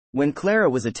When Clara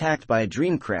was attacked by a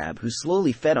dream crab who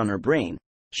slowly fed on her brain,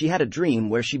 she had a dream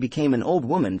where she became an old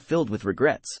woman filled with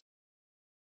regrets.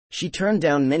 She turned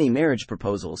down many marriage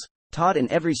proposals, taught in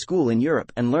every school in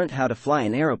Europe, and learned how to fly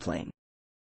an aeroplane.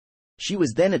 She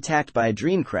was then attacked by a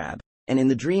dream crab, and in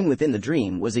the dream within the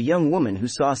dream was a young woman who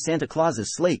saw Santa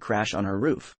Claus's sleigh crash on her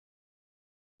roof.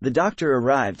 The doctor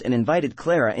arrived and invited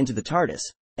Clara into the TARDIS,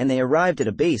 and they arrived at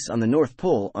a base on the North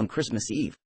Pole on Christmas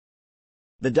Eve.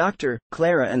 The doctor,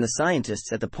 Clara, and the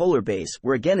scientists at the polar base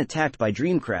were again attacked by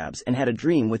dream crabs and had a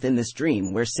dream within this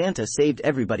dream where Santa saved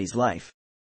everybody's life.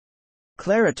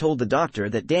 Clara told the doctor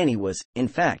that Danny was, in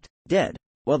fact, dead,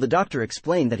 while the doctor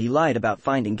explained that he lied about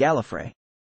finding Gallifrey.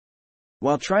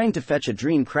 While trying to fetch a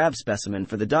dream crab specimen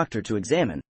for the doctor to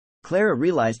examine, Clara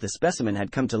realized the specimen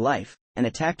had come to life and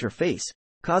attacked her face,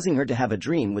 causing her to have a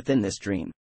dream within this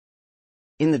dream.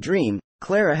 In the dream,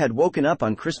 Clara had woken up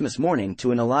on Christmas morning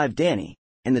to an alive Danny,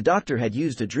 and the doctor had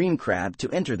used a dream crab to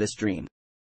enter this dream.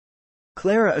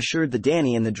 Clara assured the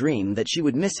Danny in the dream that she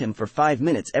would miss him for 5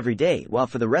 minutes every day, while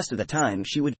for the rest of the time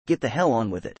she would get the hell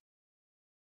on with it.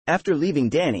 After leaving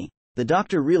Danny, the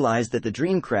doctor realized that the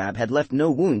dream crab had left no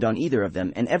wound on either of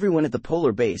them, and everyone at the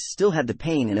polar base still had the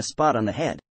pain in a spot on the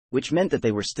head, which meant that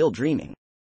they were still dreaming.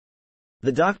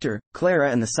 The doctor,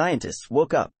 Clara, and the scientists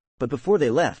woke up, but before they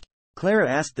left, Clara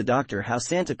asked the doctor how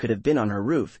Santa could have been on her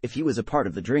roof if he was a part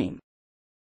of the dream.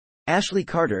 Ashley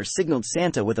Carter signaled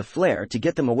Santa with a flare to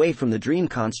get them away from the dream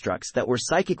constructs that were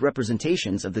psychic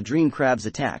representations of the dream crab's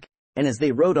attack, and as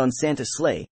they rode on Santa's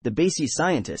sleigh, the basey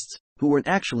scientists, who weren't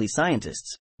actually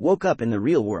scientists, woke up in the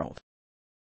real world.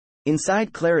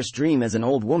 Inside Clara's dream as an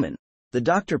old woman, the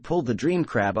doctor pulled the dream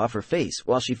crab off her face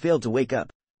while she failed to wake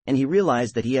up, and he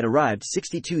realized that he had arrived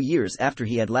 62 years after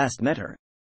he had last met her.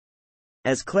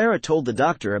 As Clara told the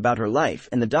doctor about her life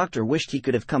and the doctor wished he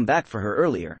could have come back for her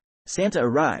earlier, Santa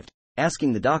arrived,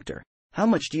 asking the doctor, "How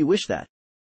much do you wish that?"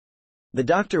 The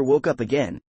doctor woke up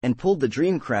again, and pulled the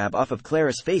dream crab off of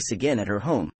Clara's face again at her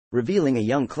home, revealing a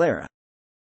young Clara.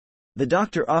 The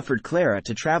doctor offered Clara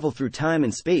to travel through time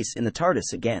and space in the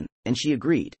TARDIS again, and she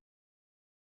agreed.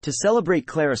 To celebrate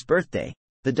Clara's birthday,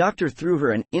 the doctor threw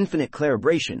her an infinite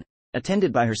Clarabration,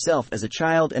 attended by herself as a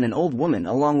child and an old woman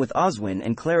along with Oswin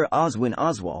and Clara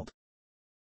Oswald.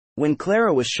 When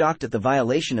Clara was shocked at the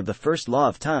violation of the first law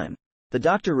of time, the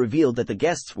doctor revealed that the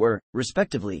guests were,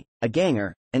 respectively, a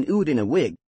Ganger, an Ood in a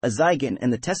wig, a Zygon,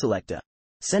 and the Tesselecta,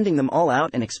 sending them all out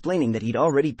and explaining that he'd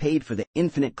already paid for the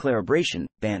infinite Clarabration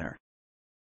banner.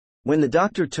 When the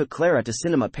doctor took Clara to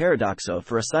Cinema Paradoxo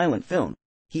for a silent film,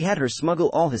 he had her smuggle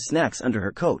all his snacks under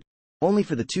her coat, only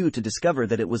for the two to discover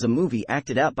that it was a movie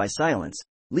acted out by silence,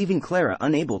 leaving Clara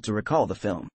unable to recall the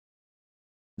film.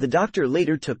 The doctor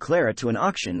later took Clara to an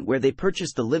auction where they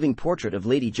purchased the living portrait of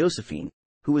Lady Josephine,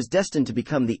 who was destined to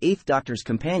become the 8th Doctor's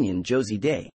companion Josie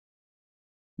Day.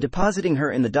 Depositing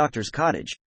her in the doctor's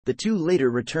cottage, the two later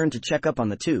returned to check up on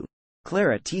the two,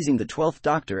 Clara teasing the 12th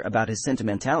Doctor about his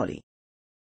sentimentality.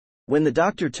 When the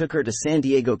doctor took her to San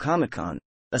Diego Comic-Con,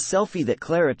 a selfie that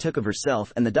Clara took of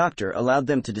herself and the doctor allowed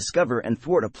them to discover and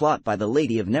thwart a plot by the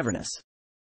Lady of Neverness.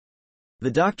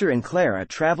 The doctor and Clara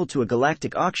traveled to a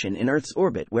galactic auction in Earth's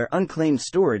orbit where unclaimed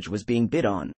storage was being bid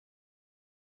on.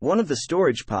 One of the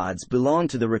storage pods belonged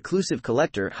to the reclusive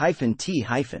collector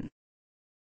 -T-.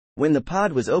 When the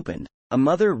pod was opened, a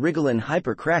mother Wrigglein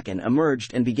hyper-kraken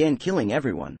emerged and began killing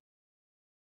everyone.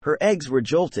 Her eggs were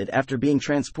jolted after being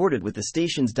transported with the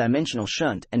station's dimensional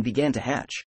shunt and began to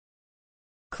hatch.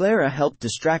 Clara helped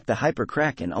distract the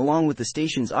hyper-kraken along with the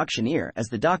station's auctioneer as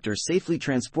the doctor safely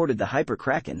transported the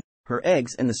hyper-kraken, her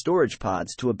eggs and the storage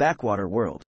pods to a backwater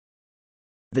world.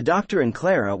 The doctor and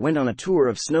Clara went on a tour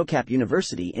of Snowcap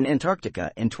University in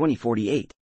Antarctica in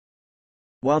 2048.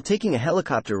 While taking a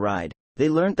helicopter ride, they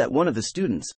learned that one of the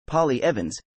students, Polly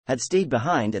Evans, had stayed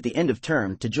behind at the end of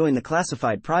term to join the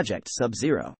classified Project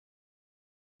Sub-Zero.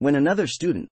 When another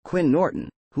student, Quinn Norton,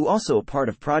 who also a part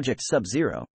of Project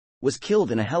Sub-Zero, was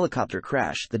killed in a helicopter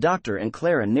crash, the doctor and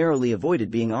Clara narrowly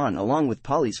avoided being on along with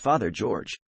Polly's father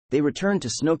George. They returned to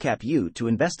Snowcap U to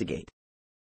investigate.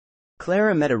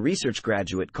 Clara met a research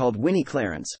graduate called Winnie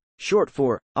Clarence, short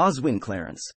for Oswin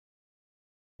Clarence.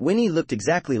 Winnie looked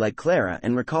exactly like Clara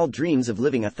and recalled dreams of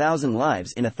living 1,000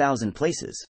 lives in 1,000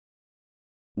 places.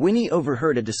 Winnie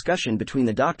overheard a discussion between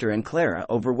the doctor and Clara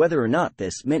over whether or not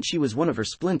this meant she was one of her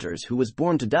splinters who was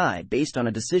born to die based on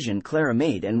a decision Clara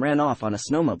made and ran off on a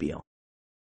snowmobile.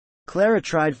 Clara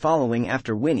tried following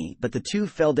after Winnie, but the two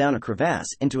fell down a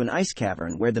crevasse into an ice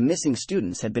cavern where the missing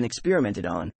students had been experimented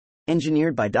on,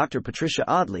 engineered by Dr. Patricia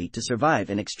Audley to survive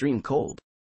in extreme cold.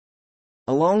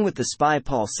 Along with the spy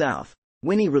Paul South,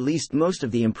 Winnie released most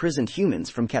of the imprisoned humans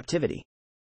from captivity.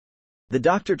 The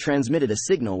doctor transmitted a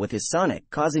signal with his sonic,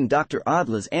 causing Dr.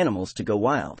 Oswald's animals to go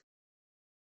wild.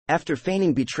 After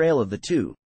feigning betrayal of the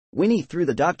two, Winnie threw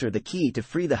the doctor the key to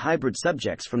free the hybrid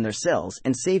subjects from their cells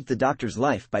and saved the doctor's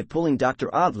life by pulling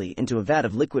Dr. Oswald into a vat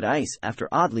of liquid ice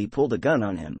after Oswald pulled a gun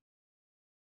on him.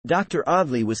 Dr.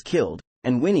 Oswald was killed,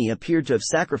 and Winnie appeared to have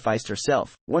sacrificed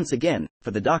herself, once again,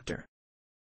 for the doctor.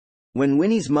 When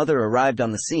Winnie's mother arrived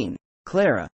on the scene,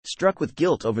 Clara, struck with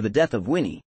guilt over the death of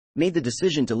Winnie, made the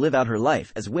decision to live out her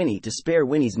life as Winnie to spare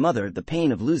Winnie's mother the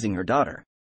pain of losing her daughter.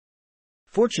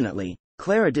 Fortunately,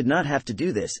 Clara did not have to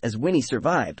do this as Winnie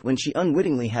survived when she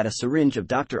unwittingly had a syringe of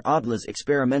Dr. Oswald's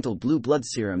experimental blue blood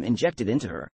serum injected into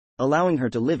her, allowing her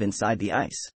to live inside the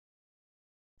ice.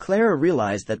 Clara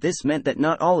realized that this meant that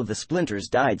not all of the splinters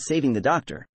died saving the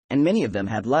doctor, and many of them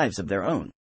had lives of their own.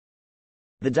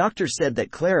 The doctor said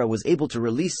that Clara was able to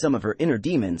release some of her inner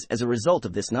demons as a result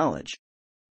of this knowledge.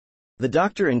 The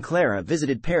doctor and Clara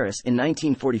visited Paris in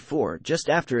 1944 just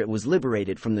after it was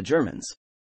liberated from the Germans.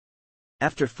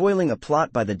 After foiling a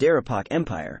plot by the Derapac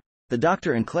Empire, the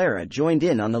doctor and Clara joined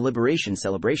in on the liberation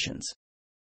celebrations.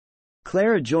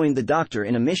 Clara joined the doctor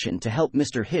in a mission to help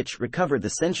Mr. Hitch recover the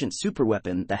sentient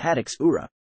superweapon, the Haddix Ura.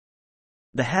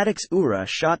 The Haddix Ura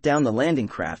shot down the landing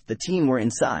craft the team were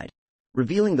inside,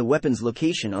 revealing the weapon's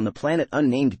location on the planet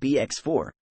unnamed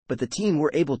BX-4, but the team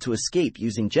were able to escape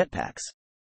using jetpacks.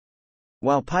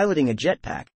 While piloting a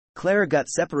jetpack, Clara got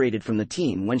separated from the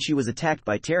team when she was attacked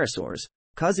by pterosaurs,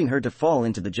 causing her to fall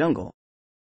into the jungle.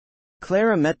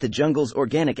 Clara met the jungle's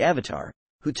organic avatar,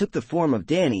 who took the form of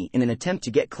Danny in an attempt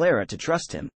to get Clara to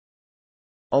trust him.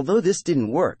 Although this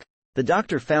didn't work, the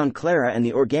doctor found Clara and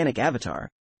the organic avatar,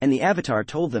 and the avatar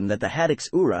told them that the Haddix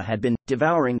Ura had been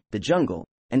devouring the jungle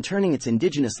and turning its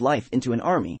indigenous life into an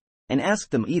army, and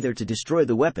asked them either to destroy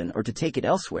the weapon or to take it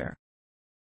elsewhere.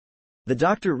 The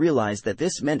doctor realized that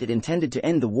this meant it intended to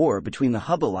end the war between the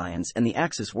Hub Alliance and the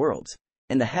Axis worlds,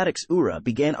 and the Haddix Ura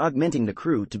began augmenting the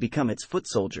crew to become its foot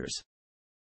soldiers.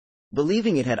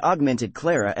 Believing it had augmented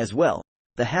Clara as well,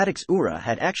 the Haddix Ura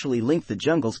had actually linked the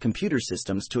jungle's computer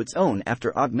systems to its own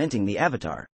after augmenting the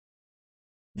avatar.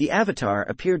 The avatar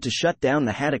appeared to shut down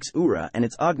the Haddix Ura and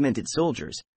its augmented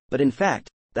soldiers, but in fact,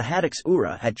 the Haddix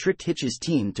Ura had tricked Hitch's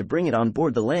team to bring it on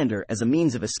board the lander as a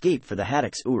means of escape for the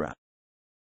Haddix Ura.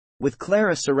 With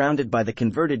Clara surrounded by the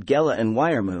converted Gela and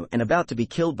Wiremu and about to be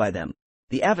killed by them,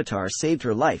 the Avatar saved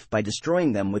her life by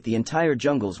destroying them with the entire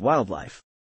jungle's wildlife.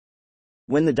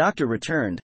 When the doctor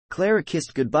returned, Clara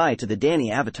kissed goodbye to the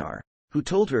Danny Avatar, who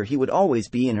told her he would always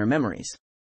be in her memories.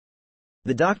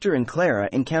 The doctor and Clara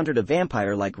encountered a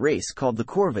vampire-like race called the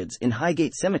Corvids in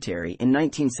Highgate Cemetery in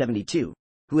 1972,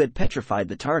 who had petrified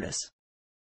the TARDIS.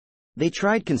 They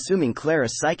tried consuming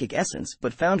Clara's psychic essence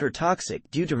but found her toxic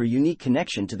due to her unique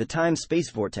connection to the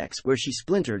time-space vortex where she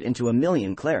splintered into a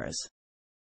million Claras.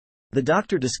 The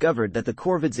doctor discovered that the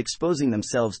Corvids exposing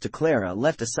themselves to Clara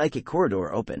left a psychic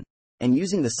corridor open, and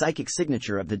using the psychic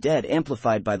signature of the dead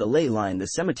amplified by the ley line the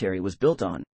cemetery was built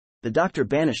on, the doctor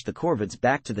banished the Corvids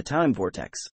back to the time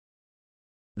vortex.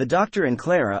 The doctor and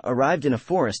Clara arrived in a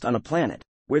forest on a planet,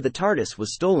 where the TARDIS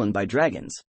was stolen by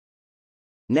dragons.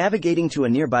 Navigating to a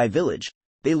nearby village,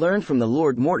 they learned from the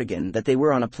Lord Mortigan that they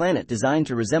were on a planet designed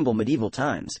to resemble medieval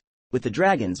times, with the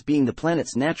dragons being the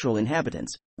planet's natural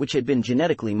inhabitants, which had been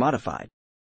genetically modified.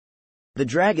 The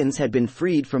dragons had been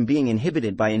freed from being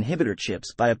inhibited by inhibitor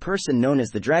chips by a person known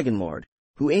as the Dragon Lord,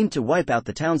 who aimed to wipe out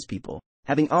the townspeople,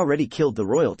 having already killed the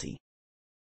royalty.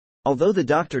 Although the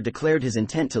doctor declared his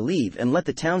intent to leave and let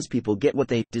the townspeople get what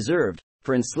they deserved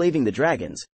for enslaving the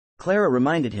dragons, Clara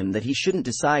reminded him that he shouldn't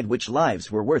decide which lives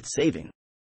were worth saving.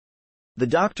 The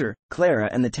doctor, Clara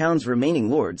and the town's remaining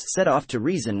lords set off to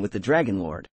reason with the Dragon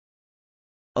Lord.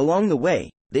 Along the way,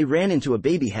 they ran into a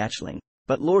baby hatchling,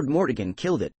 but Lord Mortigan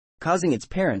killed it, causing its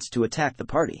parents to attack the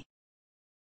party.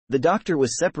 The doctor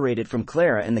was separated from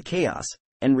Clara in the chaos,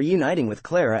 and reuniting with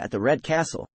Clara at the Red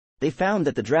Castle, they found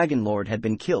that the Dragon Lord had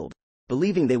been killed,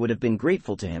 believing they would have been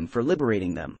grateful to him for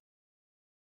liberating them.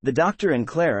 The doctor and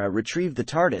Clara retrieved the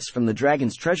TARDIS from the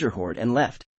dragon's treasure hoard and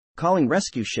left, calling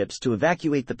rescue ships to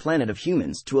evacuate the planet of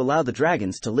humans to allow the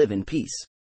dragons to live in peace.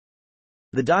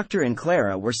 The doctor and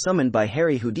Clara were summoned by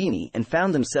Harry Houdini and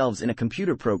found themselves in a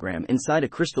computer program inside a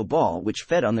crystal ball which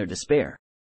fed on their despair.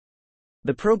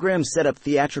 The program set up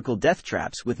theatrical death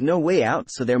traps with no way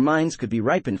out so their minds could be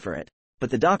ripened for it,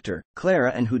 but the doctor,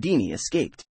 Clara and Houdini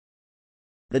escaped.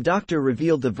 The doctor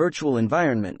revealed the virtual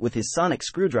environment with his sonic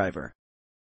screwdriver.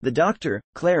 The doctor,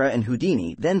 Clara and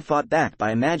Houdini then fought back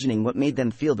by imagining what made them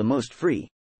feel the most free,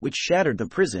 which shattered the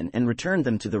prison and returned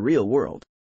them to the real world.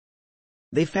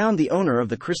 They found the owner of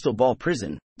the crystal ball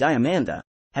prison, Diamanda,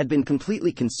 had been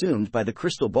completely consumed by the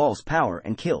crystal ball's power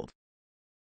and killed.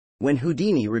 When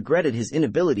Houdini regretted his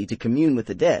inability to commune with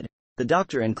the dead, the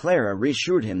Doctor and Clara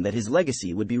reassured him that his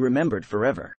legacy would be remembered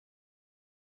forever.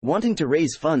 Wanting to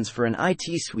raise funds for an IT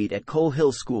suite at Coal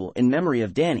Hill School in memory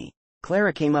of Danny,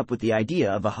 Clara came up with the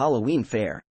idea of a Halloween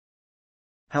fair.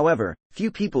 However,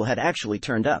 few people had actually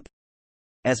turned up.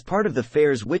 As part of the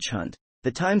fair's witch hunt,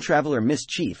 the time traveler Miss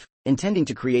Chief, intending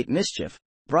to create mischief,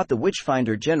 brought the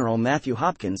Witchfinder General Matthew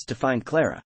Hopkins to find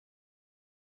Clara.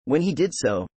 When he did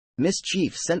so, Miss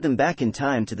Chief sent them back in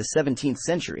time to the 17th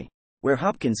century, where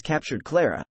Hopkins captured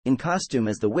Clara, in costume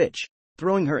as the witch,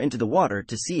 throwing her into the water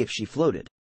to see if she floated.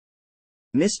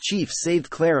 Miss Chief saved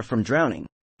Clara from drowning,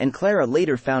 and Clara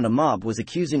later found a mob was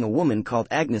accusing a woman called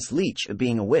Agnes Leach of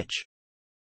being a witch.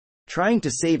 Trying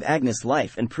to save Agnes'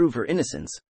 life and prove her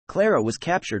innocence, Clara was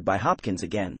captured by Hopkins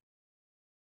again.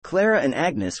 Clara and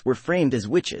Agnes were framed as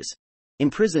witches,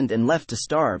 imprisoned and left to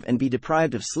starve and be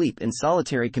deprived of sleep in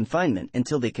solitary confinement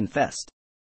until they confessed.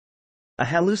 A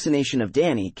hallucination of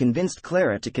Danny convinced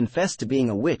Clara to confess to being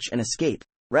a witch and escape,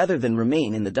 rather than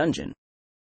remain in the dungeon.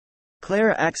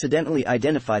 Clara accidentally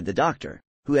identified the Doctor,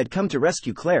 who had come to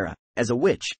rescue Clara, as a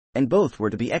witch, and both were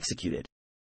to be executed.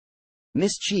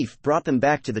 Miss Chief brought them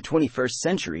back to the 21st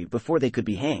century before they could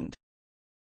be hanged.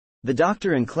 The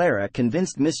Doctor and Clara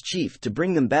convinced Miss Chief to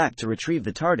bring them back to retrieve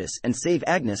the TARDIS and save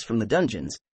Agnes from the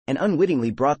dungeons, and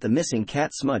unwittingly brought the missing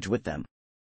cat Smudge with them.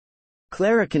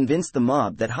 Clara convinced the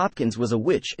mob that Hopkins was a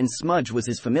witch and Smudge was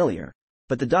his familiar,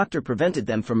 but the Doctor prevented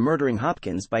them from murdering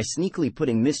Hopkins by sneakily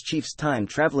putting Miss Chief's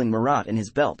time-traveling Marat in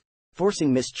his belt,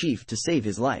 forcing Miss Chief to save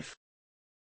his life.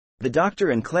 The Doctor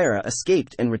and Clara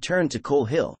escaped and returned to Coal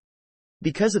Hill.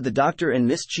 Because of the Doctor and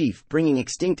Miss Chief bringing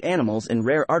extinct animals and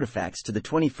rare artifacts to the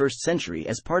 21st century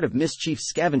as part of Miss Chief's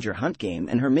scavenger hunt game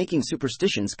and her making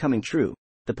superstitions coming true,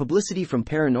 the publicity from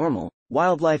paranormal,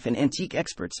 wildlife and antique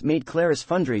experts made Clara's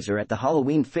fundraiser at the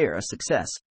Halloween fair a success,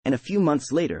 and a few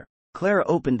months later, Clara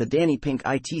opened the Danny Pink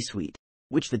IT suite,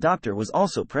 which the Doctor was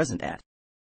also present at.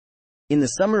 In the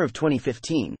summer of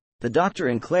 2015, the Doctor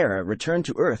and Clara returned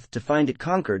to Earth to find it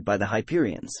conquered by the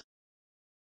Hyperions.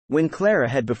 When Clara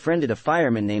had befriended a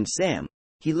fireman named Sam,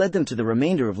 he led them to the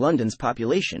remainder of London's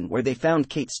population where they found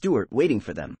Kate Stewart waiting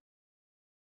for them.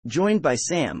 Joined by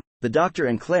Sam, the Doctor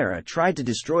and Clara tried to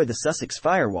destroy the Sussex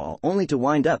firewall only to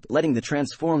wind up letting the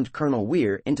transformed Colonel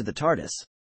Weir into the TARDIS.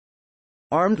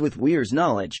 Armed with Weir's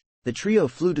knowledge, the trio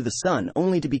flew to the sun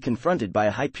only to be confronted by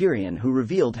a Hyperion who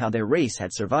revealed how their race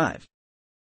had survived.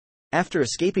 After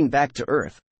escaping back to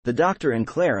Earth, the Doctor and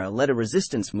Clara led a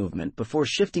resistance movement before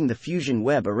shifting the fusion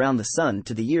web around the Sun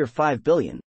to the year 5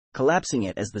 billion, collapsing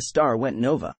it as the star went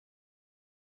nova.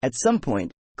 At some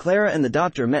point, Clara and the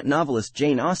Doctor met novelist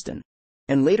Jane Austen,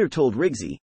 and later told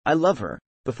Rigsy, "I love her,"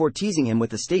 before teasing him with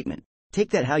the statement,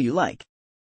 "Take that how you like."